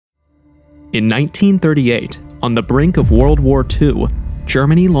In 1938, on the brink of World War II,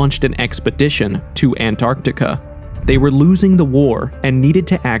 Germany launched an expedition to Antarctica. They were losing the war and needed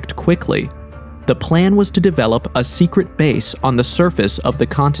to act quickly. The plan was to develop a secret base on the surface of the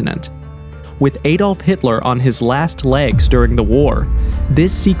continent. With Adolf Hitler on his last legs during the war,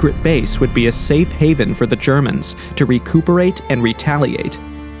 this secret base would be a safe haven for the Germans to recuperate and retaliate.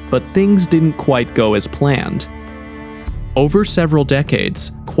 But things didn't quite go as planned. Over several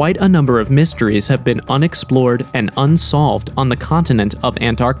decades, quite a number of mysteries have been unexplored and unsolved on the continent of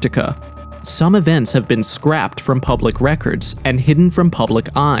Antarctica. Some events have been scrapped from public records and hidden from public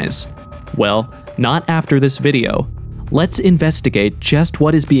eyes. Well, not after this video. Let's investigate just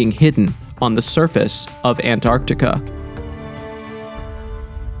what is being hidden on the surface of Antarctica.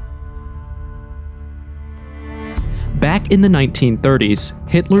 Back in the 1930s,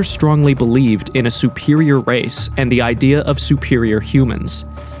 Hitler strongly believed in a superior race and the idea of superior humans.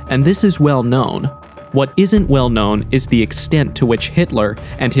 And this is well known. What isn't well known is the extent to which Hitler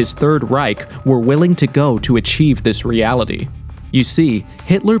and his Third Reich were willing to go to achieve this reality. You see,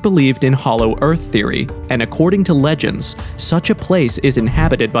 Hitler believed in hollow earth theory, and according to legends, such a place is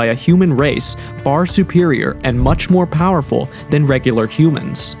inhabited by a human race far superior and much more powerful than regular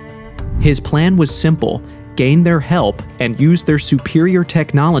humans. His plan was simple: gain their help and use their superior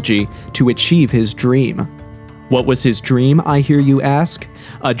technology to achieve his dream. What was his dream, I hear you ask?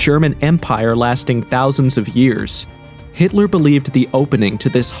 A German empire lasting thousands of years. Hitler believed the opening to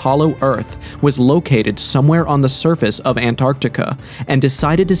this hollow earth was located somewhere on the surface of Antarctica and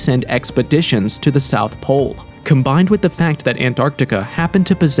decided to send expeditions to the South Pole. Combined with the fact that Antarctica happened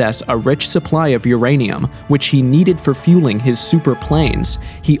to possess a rich supply of uranium, which he needed for fueling his super planes,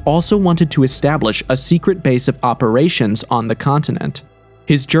 he also wanted to establish a secret base of operations on the continent.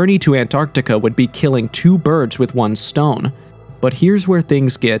 His journey to Antarctica would be killing two birds with one stone. But here's where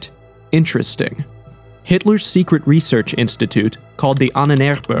things get interesting. Hitler's secret research institute, called the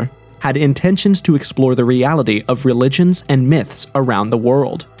unexplored, had intentions to explore the reality of religions and myths around the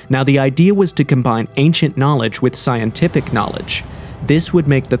world. Now, the idea was to combine ancient knowledge with scientific knowledge. This would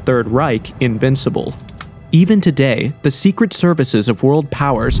make the Third Reich invincible. Even today, the secret services of world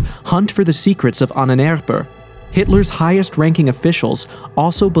powers hunt for the secrets of unexplored. Hitler's highest-ranking officials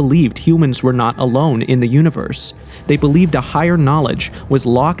also believed humans were not alone in the universe. They believed a higher knowledge was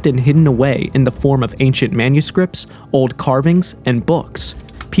locked and hidden away in the form of ancient manuscripts, old carvings, and books.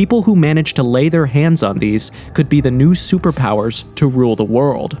 People who managed to lay their hands on these could be the new superpowers to rule the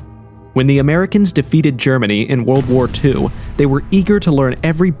world. When the Americans defeated Germany in World War II, they were eager to learn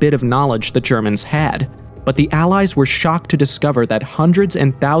every bit of knowledge the Germans had. But the Allies were shocked to discover that hundreds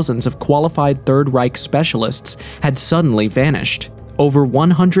and thousands of qualified Third Reich specialists had suddenly vanished. Over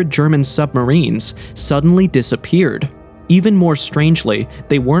 100 German submarines suddenly disappeared. Even more strangely,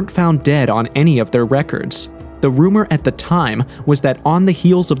 they weren't found dead on any of their records. The rumor at the time was that on the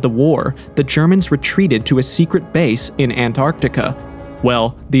heels of the war, the Germans retreated to a secret base in Antarctica.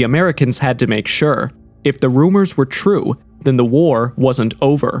 Well, the Americans had to make sure. If the rumors were true, then the war wasn't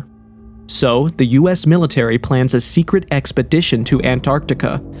over. So, the US military plans a secret expedition to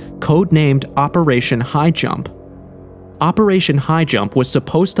Antarctica, codenamed Operation High Jump. Operation High Jump was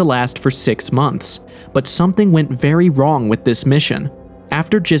supposed to last for 6 months, but something went very wrong with this mission.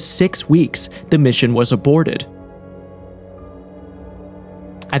 After just 6 weeks, the mission was aborted.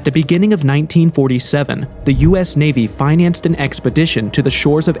 At the beginning of 1947, the US Navy financed an expedition to the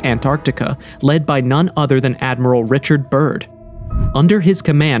shores of Antarctica led by none other than Admiral Richard Byrd. Under his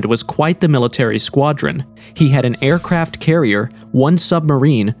command was quite the military squadron. He had an aircraft carrier, 1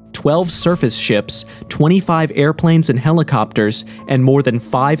 submarine, 12 surface ships, 25 airplanes and helicopters, and more than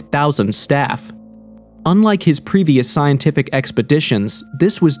 5,000 staff. Unlike his previous scientific expeditions,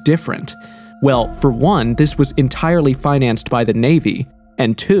 this was different. Well, for one, this was entirely financed by the Navy,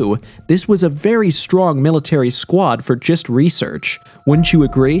 and 2, this was a very strong military squad for just research. Wouldn't you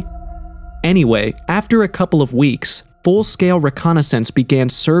agree? Anyway, after a couple of weeks, full-scale reconnaissance began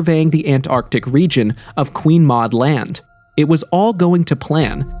surveying the Antarctic region of Queen Maud Land. It was all going to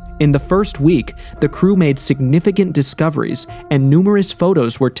plan. In the first week, the crew made significant discoveries and numerous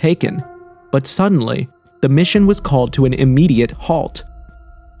photos were taken. But suddenly, the mission was called to an immediate halt.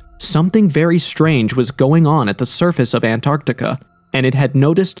 Something very strange was going on at the surface of Antarctica, and it had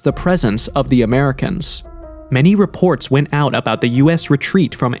noticed the presence of the Americans. Many reports went out about the US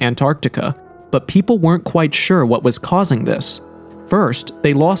retreat from Antarctica, but people weren't quite sure what was causing this. First,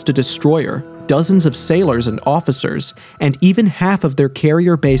 they lost a destroyer, dozens of sailors and officers, and even half of their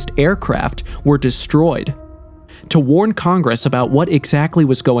carrier-based aircraft were destroyed. To warn Congress about what exactly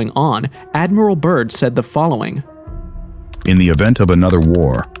was going on, Admiral Byrd said the following: "In the event of another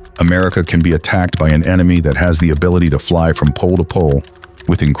war, America can be attacked by an enemy that has the ability to fly from pole to pole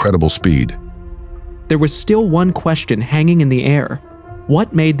with incredible speed. There was still one question hanging in the air.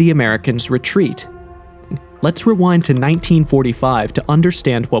 What made the Americans retreat? Let's rewind to 1945 to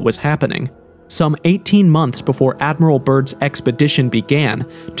understand what was happening. Some 18 months before Admiral Byrd's expedition began,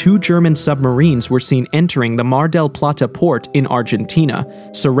 2 German submarines were seen entering the Mar del Plata port in Argentina,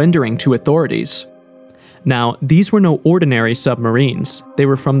 surrendering to authorities. Now, these were no ordinary submarines. They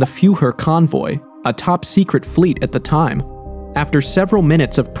were from the Führer convoy, a top-secret fleet at the time. After several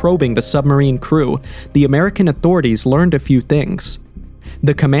minutes of probing the submarine crew, the American authorities learned a few things.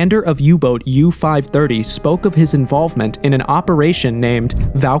 The commander of U-boat U-530 spoke of his involvement in an operation named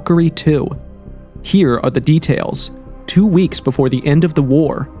Valkyrie 2. Here are the details. 2 weeks before the end of the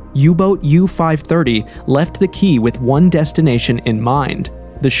war, U-boat U-530 left the Key with one destination in mind: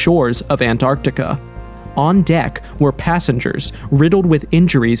 the shores of Antarctica. On deck were passengers, riddled with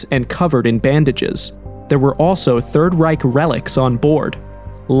injuries and covered in bandages. There were also Third Reich relics on board.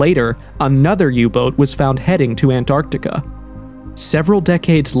 Later, another U-boat was found heading to Antarctica. Several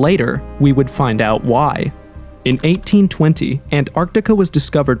decades later, we would find out why. In 1820, Antarctica was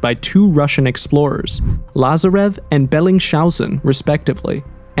discovered by 2 Russian explorers, Lazarev and Bellingshausen, respectively,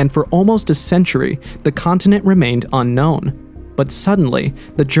 and for almost a century, the continent remained unknown. But suddenly,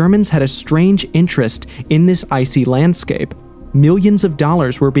 the Germans had a strange interest in this icy landscape. Millions of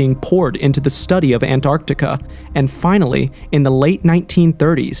dollars were being poured into the study of Antarctica, and finally, in the late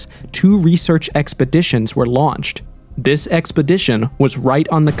 1930s, 2 research expeditions were launched. This expedition was right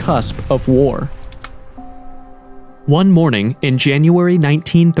on the cusp of war. One morning in January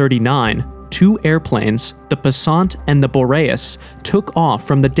 1939, 2 airplanes, the Passant and the Boreas, took off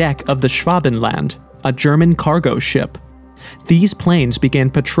from the deck of the Schwabenland, a German cargo ship. These planes began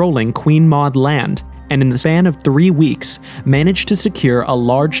patrolling Queen Maud Land, and in the span of 3 weeks, managed to secure a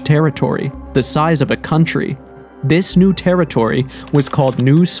large territory, the size of a country. This new territory was called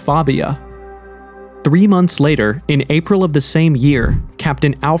New Swabia. 3 months later, in April of the same year,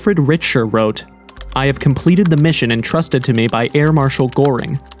 Captain Alfred Richter wrote, "I have completed the mission entrusted to me by Air Marshal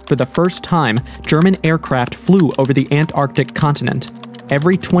Göring. For the first time, German aircraft flew over the Antarctic continent.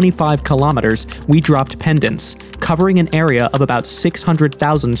 Every 25 kilometers, we dropped pendants, covering an area of about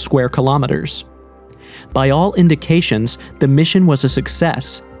 600,000 square kilometers." By all indications, the mission was a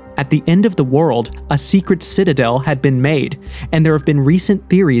success. At the end of the world, a secret citadel had been made, and there have been recent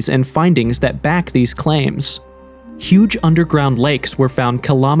theories and findings that back these claims. Huge underground lakes were found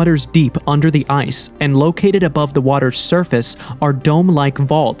kilometers deep under the ice, and located above the water's surface are dome-like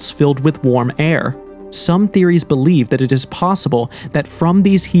vaults filled with warm air. Some theories believe that it is possible that from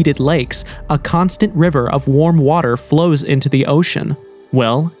these heated lakes, a constant river of warm water flows into the ocean.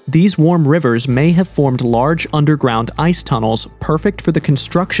 Well, these warm rivers may have formed large underground ice tunnels perfect for the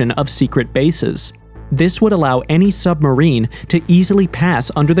construction of secret bases. This would allow any submarine to easily pass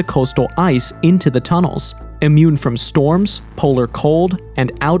under the coastal ice into the tunnels, immune from storms, polar cold,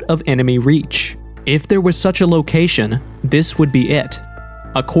 and out of enemy reach. If there was such a location, this would be it.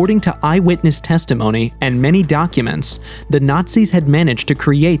 According to eyewitness testimony and many documents, the Nazis had managed to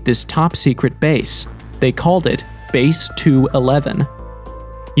create this top-secret base. They called it Base 211.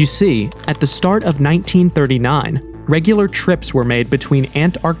 You see, at the start of 1939, regular trips were made between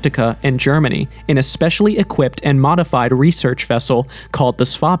Antarctica and Germany in a specially equipped and modified research vessel called the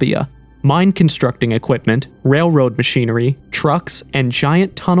Swabia. Mine constructing equipment, railroad machinery, trucks, and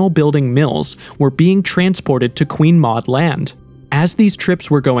giant tunnel-building mills were being transported to Queen Maud Land. As these trips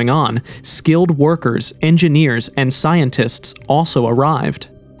were going on, skilled workers, engineers, and scientists also arrived.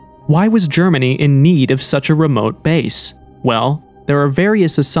 Why was Germany in need of such a remote base? Well, there are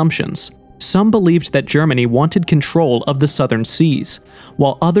various assumptions. Some believed that Germany wanted control of the southern seas,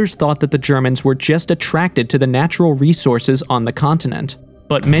 while others thought that the Germans were just attracted to the natural resources on the continent.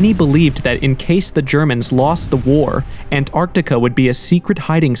 But many believed that in case the Germans lost the war, Antarctica would be a secret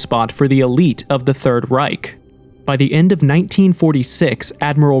hiding spot for the elite of the Third Reich. By the end of 1946,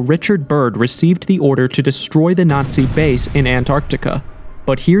 Admiral Richard Byrd received the order to destroy the Nazi base in Antarctica.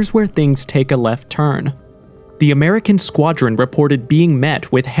 But here's where things take a left turn. The American squadron reported being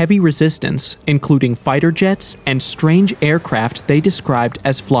met with heavy resistance, including fighter jets and strange aircraft they described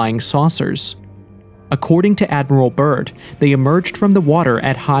as flying saucers. According to Admiral Byrd, they emerged from the water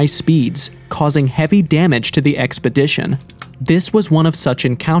at high speeds, causing heavy damage to the expedition. This was one of such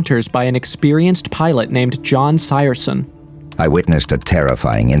encounters by an experienced pilot named John Seierson. I witnessed a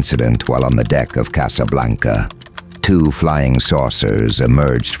terrifying incident while on the deck of Casablanca. 2 flying saucers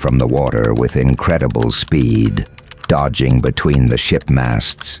emerged from the water with incredible speed, dodging between the ship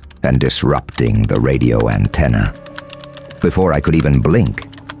masts and disrupting the radio antenna. Before I could even blink,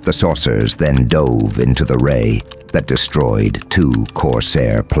 The saucers then dove into the ray that destroyed 2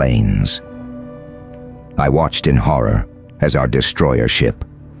 Corsair planes. I watched in horror as our destroyer ship,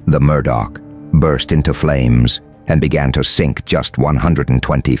 the Murdoch, burst into flames and began to sink just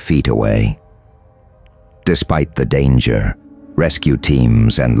 120 feet away. Despite the danger, rescue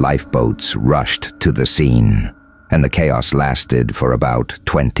teams and lifeboats rushed to the scene, and the chaos lasted for about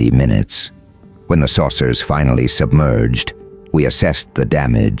 20 minutes. When the saucers finally submerged, we assessed the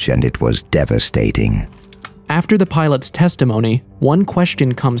damage, and it was devastating. After the pilot's testimony, one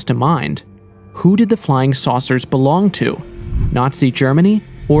question comes to mind. Who did the flying saucers belong to? Nazi Germany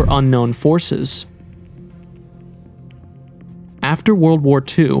or unknown forces? After World War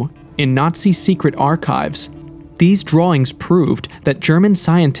II, in Nazi secret archives, these drawings proved that German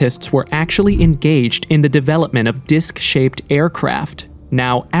scientists were actually engaged in the development of disc-shaped aircraft.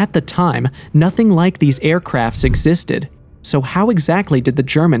 Now, at the time, nothing like these aircrafts existed, so how exactly did the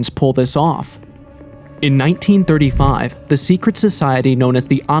Germans pull this off? In 1935, the secret society known as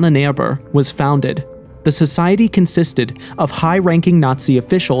the Ahnenerbe was founded. The society consisted of high-ranking Nazi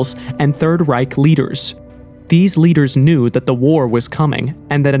officials and Third Reich leaders. These leaders knew that the war was coming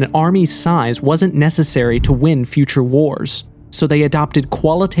and that an army's size wasn't necessary to win future wars, so they adopted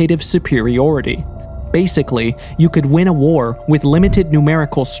qualitative superiority. Basically, you could win a war with limited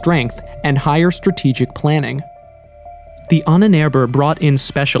numerical strength and higher strategic planning. The Ahnenerbe brought in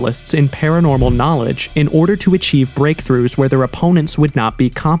specialists in paranormal knowledge in order to achieve breakthroughs where their opponents would not be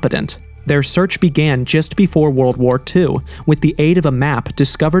competent. Their search began just before World War II with the aid of a map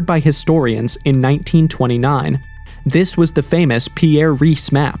discovered by historians in 1929. This was the famous Pierre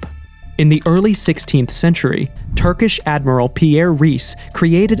Ries map. In the early 16th century, Turkish Admiral Pierre Ries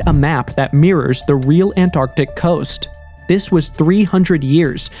created a map that mirrors the real Antarctic coast. This was 300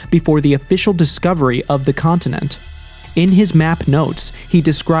 years before the official discovery of the continent. In his map notes, he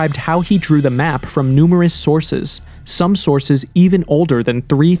described how he drew the map from numerous sources, some sources even older than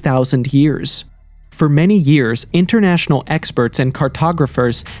 3,000 years. For many years, international experts and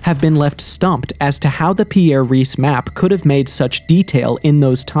cartographers have been left stumped as to how the Pierre Ries map could have made such detail in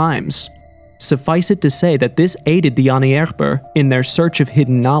those times. Suffice it to say that this aided the Ahnenerbe in their search of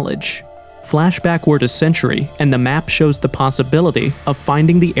hidden knowledge. Flash backward a century, and the map shows the possibility of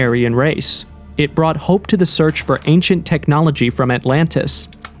finding the Aryan race. It brought hope to the search for ancient technology from Atlantis.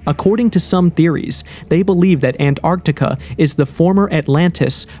 According to some theories, they believe that Antarctica is the former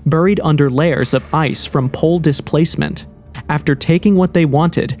Atlantis buried under layers of ice from pole displacement. After taking what they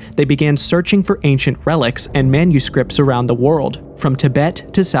wanted, they began searching for ancient relics and manuscripts around the world, from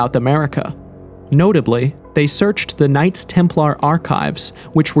Tibet to South America. Notably, they searched the Knights Templar archives,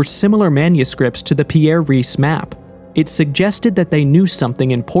 which were similar manuscripts to the Pierre Ries map. It suggested that they knew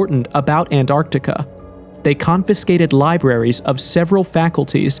something important about Antarctica. They confiscated libraries of several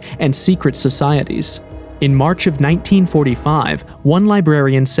faculties and secret societies. In March of 1945, one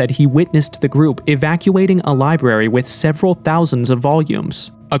librarian said he witnessed the group evacuating a library with several thousands of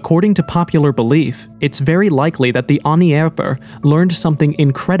volumes. According to popular belief, it's very likely that the Ahnenerbe learned something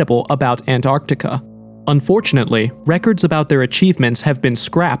incredible about Antarctica. Unfortunately, records about their achievements have been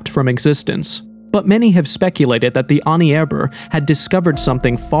scrapped from existence. But many have speculated that the Ahnenerbe had discovered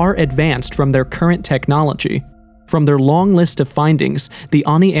something far advanced from their current technology. From their long list of findings, the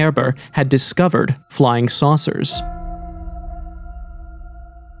Ahnenerbe had discovered flying saucers.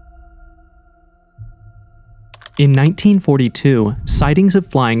 In 1942, sightings of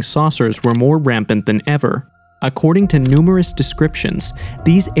flying saucers were more rampant than ever. According to numerous descriptions,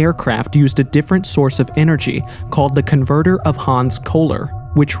 these aircraft used a different source of energy called the converter of Hans Kohler,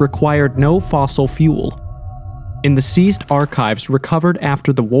 which required no fossil fuel. In the seized archives recovered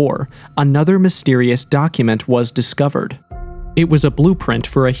after the war, another mysterious document was discovered. It was a blueprint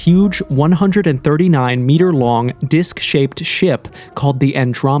for a huge 139-meter-long disc-shaped ship called the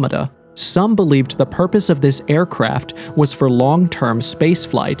Andromeda. Some believed the purpose of this aircraft was for long-term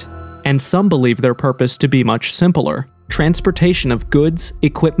spaceflight, and some believed their purpose to be much simpler: transportation of goods,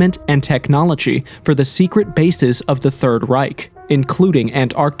 equipment, and technology for the secret bases of the Third Reich, including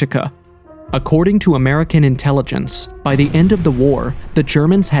Antarctica. According to American intelligence, by the end of the war, the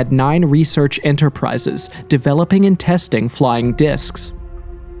Germans had 9 research enterprises developing and testing flying discs.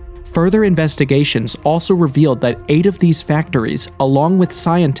 Further investigations also revealed that 8 of these factories, along with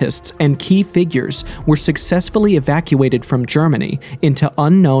scientists and key figures, were successfully evacuated from Germany into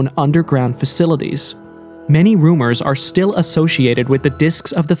unknown underground facilities. Many rumors are still associated with the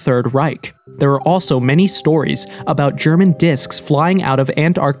discs of the Third Reich. There are also many stories about German discs flying out of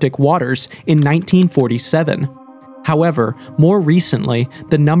Antarctic waters in 1947. However, more recently,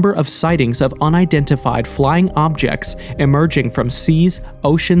 the number of sightings of unidentified flying objects emerging from seas,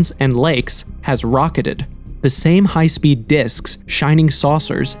 oceans, and lakes has rocketed. The same high-speed disks, shining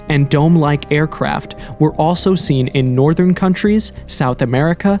saucers, and dome-like aircraft were also seen in northern countries, South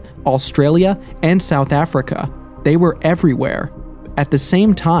America, Australia, and South Africa. They were everywhere. At the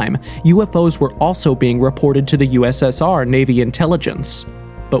same time, UFOs were also being reported to the USSR Navy intelligence.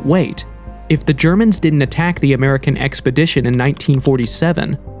 But wait, if the Germans didn't attack the American expedition in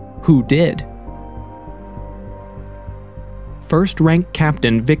 1947, who did? First-rank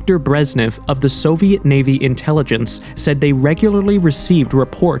Captain Viktor Brezhnev of the Soviet Navy intelligence said they regularly received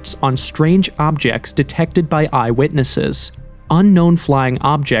reports on strange objects detected by eyewitnesses. Unknown flying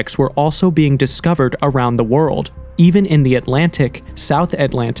objects were also being discovered around the world, even in the Atlantic, South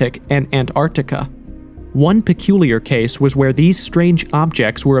Atlantic, and Antarctica. One peculiar case was where these strange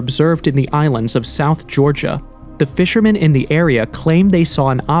objects were observed in the islands of South Georgia. The fishermen in the area claimed they saw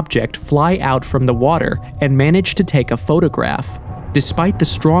an object fly out from the water and managed to take a photograph. Despite the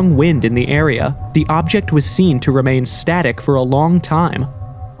strong wind in the area, the object was seen to remain static for a long time.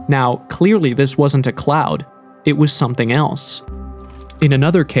 Now, clearly this wasn't a cloud, it was something else. In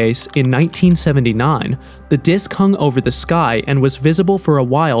another case, in 1979, the disk hung over the sky and was visible for a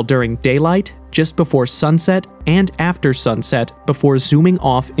while during daylight, just before sunset, and after sunset before zooming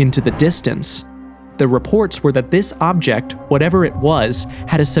off into the distance. The reports were that this object, whatever it was,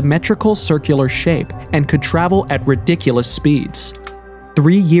 had a symmetrical circular shape and could travel at ridiculous speeds.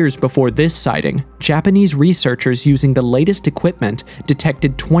 3 years before this sighting, Japanese researchers using the latest equipment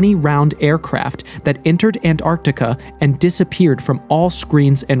detected 20 round aircraft that entered Antarctica and disappeared from all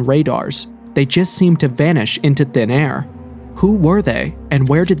screens and radars. They just seemed to vanish into thin air. Who were they, and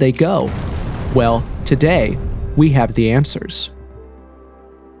where did they go? Well, today, we have the answers.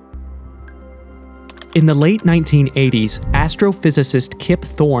 In the late 1980s, astrophysicist Kip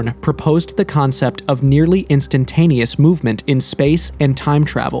Thorne proposed the concept of nearly instantaneous movement in space and time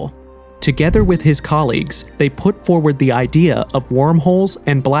travel. Together with his colleagues, they put forward the idea of wormholes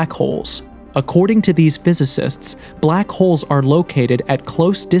and black holes. According to these physicists, black holes are located at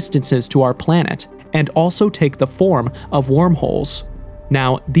close distances to our planet and also take the form of wormholes.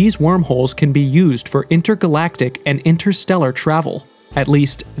 Now, these wormholes can be used for intergalactic and interstellar travel. At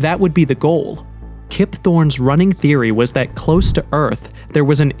least, that would be the goal. Kip Thorne's running theory was that close to Earth, there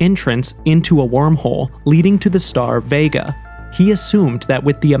was an entrance into a wormhole leading to the star Vega. He assumed that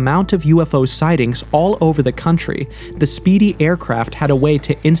with the amount of UFO sightings all over the country, the speedy aircraft had a way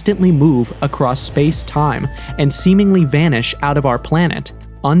to instantly move across space-time and seemingly vanish out of our planet,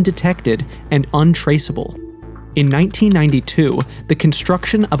 undetected and untraceable. In 1992, the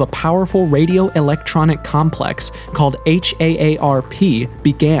construction of a powerful radio-electronic complex called HAARP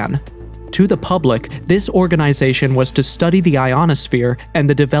began. To the public, this organization was to study the ionosphere and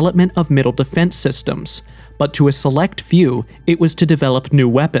the development of missile defense systems. But to a select few, it was to develop new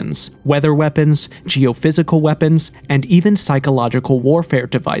weapons, weather weapons, geophysical weapons, and even psychological warfare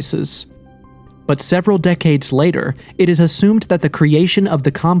devices. But several decades later, it is assumed that the creation of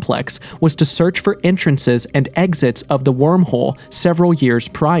the complex was to search for entrances and exits of the wormhole several years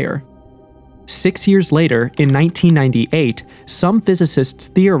prior. 6 years later, in 1998, some physicists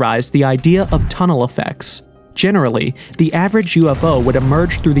theorized the idea of tunnel effects. Generally, the average UFO would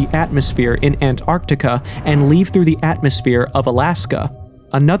emerge through the atmosphere in Antarctica and leave through the atmosphere of Alaska.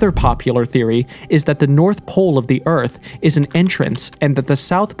 Another popular theory is that the North Pole of the Earth is an entrance and that the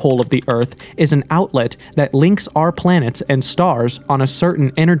South Pole of the Earth is an outlet that links our planets and stars on a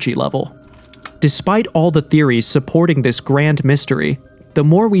certain energy level. Despite all the theories supporting this grand mystery, the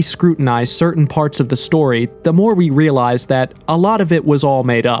more we scrutinize certain parts of the story, the more we realize that a lot of it was all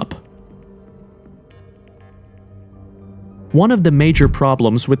made up. One of the major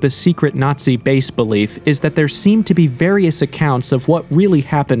problems with the secret Nazi base belief is that there seem to be various accounts of what really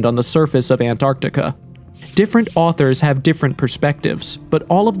happened on the surface of Antarctica. Different authors have different perspectives, but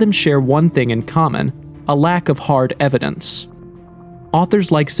all of them share one thing in common: a lack of hard evidence.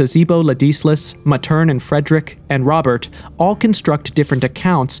 Authors like Sezebo Ladislas, Matern and Frederick, and Robert all construct different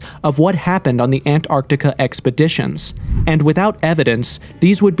accounts of what happened on the Antarctica expeditions, and without evidence,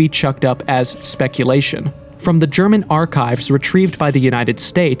 these would be chucked up as speculation. From the German archives retrieved by the United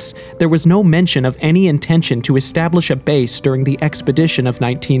States, there was no mention of any intention to establish a base during the expedition of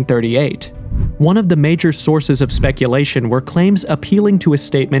 1938. One of the major sources of speculation were claims appealing to a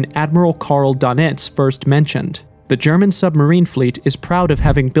statement Admiral Karl Donitz first mentioned. The German submarine fleet is proud of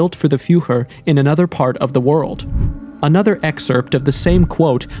having built for the Führer in another part of the world. Another excerpt of the same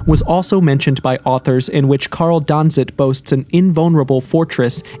quote was also mentioned by authors in which Karl Danzit boasts an invulnerable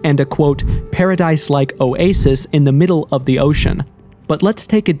fortress and a, quote, paradise-like oasis in the middle of the ocean. But let's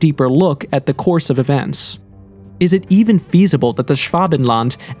take a deeper look at the course of events. Is it even feasible that the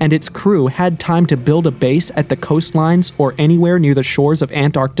Schwabenland and its crew had time to build a base at the coastlines or anywhere near the shores of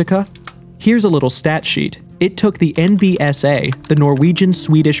Antarctica? Here's a little stat sheet. It took the NBSA, the Norwegian,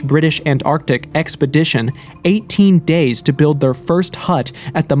 Swedish, British Antarctic Expedition, 18 days to build their first hut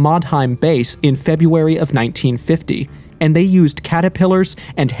at the Modheim base in February of 1950, and they used caterpillars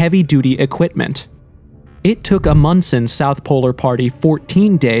and heavy-duty equipment. It took Amundsen's South Polar Party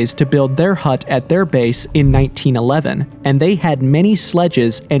 14 days to build their hut at their base in 1911, and they had many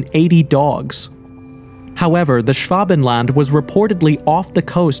sledges and 80 dogs. However, the Schwabenland was reportedly off the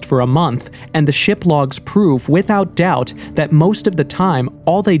coast for a month, and the ship logs prove without doubt that most of the time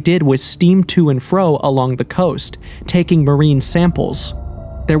all they did was steam to and fro along the coast, taking marine samples.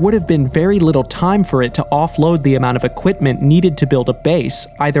 There would have been very little time for it to offload the amount of equipment needed to build a base,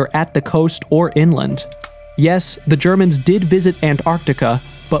 either at the coast or inland. Yes, the Germans did visit Antarctica,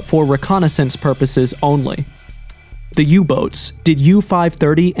 but for reconnaissance purposes only. The U-boats, did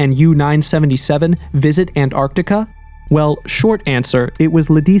U-530 and U-977 visit Antarctica? Well, short answer, it was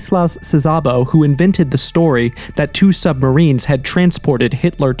Ladislaus Szabo who invented the story that two submarines had transported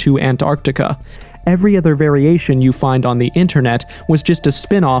Hitler to Antarctica. Every other variation you find on the internet was just a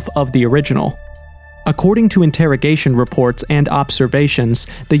spin-off of the original. According to interrogation reports and observations,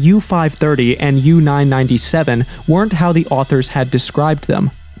 the U-530 and U-997 weren't how the authors had described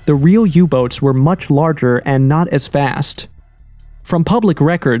them. The real U-boats were much larger and not as fast. From public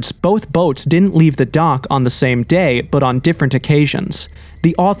records, both boats didn't leave the dock on the same day, but on different occasions.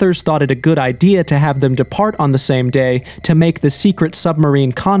 The authors thought it a good idea to have them depart on the same day to make the secret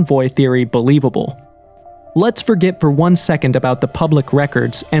submarine convoy theory believable. Let's forget for 1 second about the public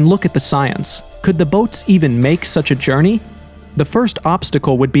records and look at the science. Could the boats even make such a journey? The first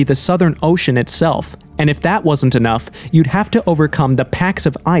obstacle would be the Southern Ocean itself, and if that wasn't enough, you'd have to overcome the packs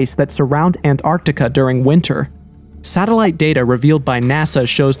of ice that surround Antarctica during winter. Satellite data revealed by NASA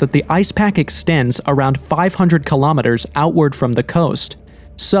shows that the ice pack extends around 500 kilometers outward from the coast.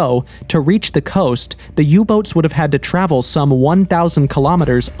 So, to reach the coast, the U-boats would have had to travel some 1,000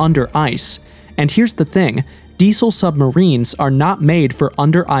 kilometers under ice. And here's the thing, diesel submarines are not made for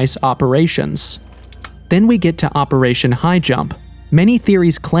under-ice operations. Then we get to Operation High Jump. Many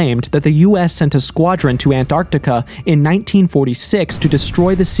theories claimed that the US sent a squadron to Antarctica in 1946 to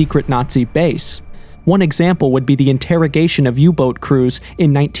destroy the secret Nazi base. One example would be the interrogation of U-boat crews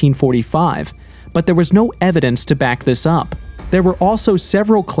in 1945, but there was no evidence to back this up. There were also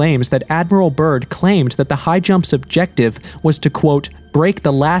several claims that Admiral Byrd claimed that the high jump's objective was to, quote, break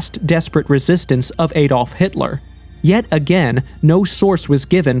the last desperate resistance of Adolf Hitler. Yet again, no source was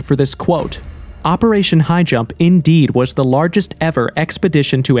given for this quote. Operation High Jump indeed was the largest ever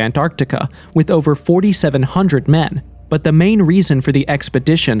expedition to Antarctica, with over 4,700 men, but the main reason for the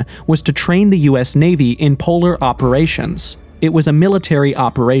expedition was to train the US Navy in polar operations. It was a military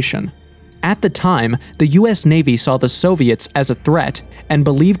operation. At the time, the US Navy saw the Soviets as a threat and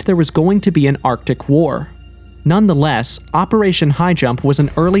believed there was going to be an Arctic war. Nonetheless, Operation High Jump was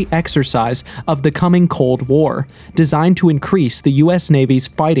an early exercise of the coming Cold War, designed to increase the US Navy's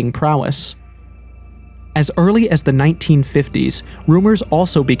fighting prowess. As early as the 1950s, rumors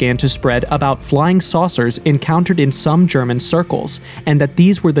also began to spread about flying saucers encountered in some German circles, and that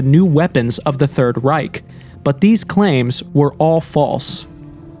these were the new weapons of the Third Reich. But these claims were all false.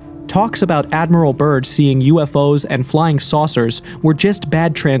 Talks about Admiral Byrd seeing UFOs and flying saucers were just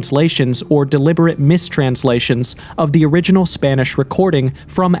bad translations or deliberate mistranslations of the original Spanish recording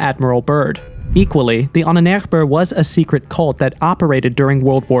from Admiral Byrd. Equally, the Ononegber was a secret cult that operated during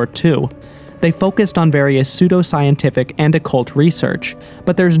World War II. They focused on various pseudoscientific and occult research,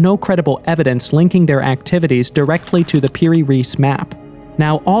 but there's no credible evidence linking their activities directly to the Piri Reis map.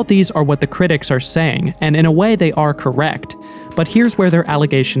 Now, all these are what the critics are saying, and in a way they are correct, but here's where their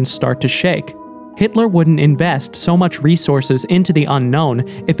allegations start to shake. Hitler wouldn't invest so much resources into the unknown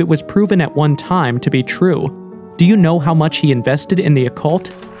if it was proven at one time to be true. Do you know how much he invested in the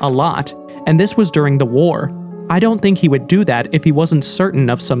occult? A lot. And this was during the war. I don't think he would do that if he wasn't certain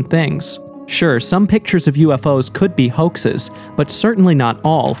of some things. Sure, some pictures of UFOs could be hoaxes, but certainly not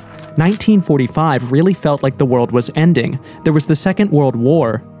all. 1945 really felt like the world was ending. There was the Second World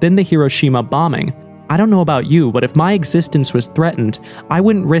War, then the Hiroshima bombing. I don't know about you, but if my existence was threatened, I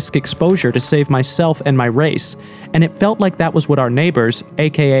wouldn't risk exposure to save myself and my race, and it felt like that was what our neighbors,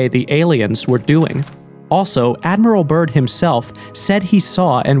 aka the aliens, were doing. Also, Admiral Byrd himself said he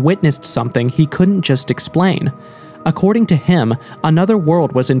saw and witnessed something he couldn't just explain. According to him, another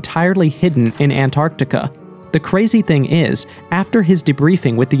world was entirely hidden in Antarctica. The crazy thing is, after his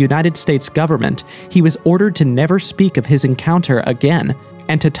debriefing with the United States government, he was ordered to never speak of his encounter again.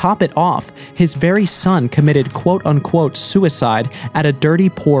 And to top it off, his very son committed quote-unquote suicide at a dirty,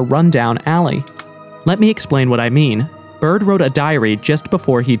 poor, rundown alley. Let me explain what I mean. Byrd wrote a diary just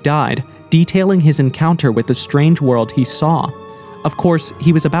before he died, detailing his encounter with the strange world he saw. Of course,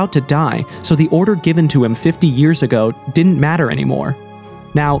 he was about to die, so the order given to him 50 years ago didn't matter anymore.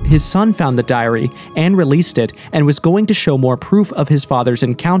 Now, his son found the diary and released it and was going to show more proof of his father's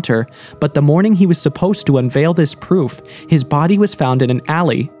encounter, but the morning he was supposed to unveil this proof, his body was found in an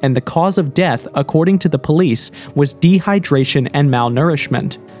alley, and the cause of death, according to the police, was dehydration and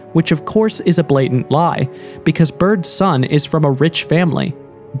malnourishment, which of course is a blatant lie, because Byrd's son is from a rich family.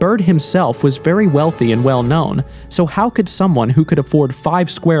 Byrd himself was very wealthy and well-known, so how could someone who could afford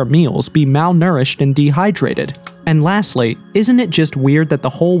 5 square meals be malnourished and dehydrated? And lastly, isn't it just weird that the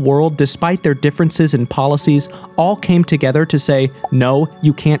whole world, despite their differences in policies, all came together to say, no,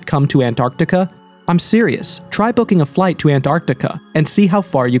 you can't come to Antarctica? I'm serious, try booking a flight to Antarctica and see how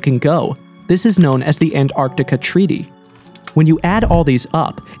far you can go. This is known as the Antarctica Treaty. When you add all these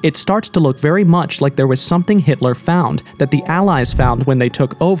up, it starts to look very much like there was something Hitler found, that the Allies found when they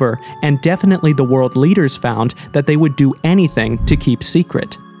took over, and definitely the world leaders found that they would do anything to keep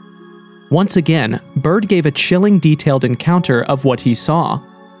secret. Once again, Byrd gave a chilling detailed encounter of what he saw.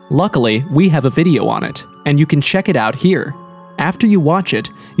 Luckily, we have a video on it, and you can check it out here. After you watch it,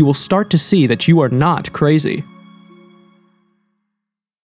 you will start to see that you are not crazy.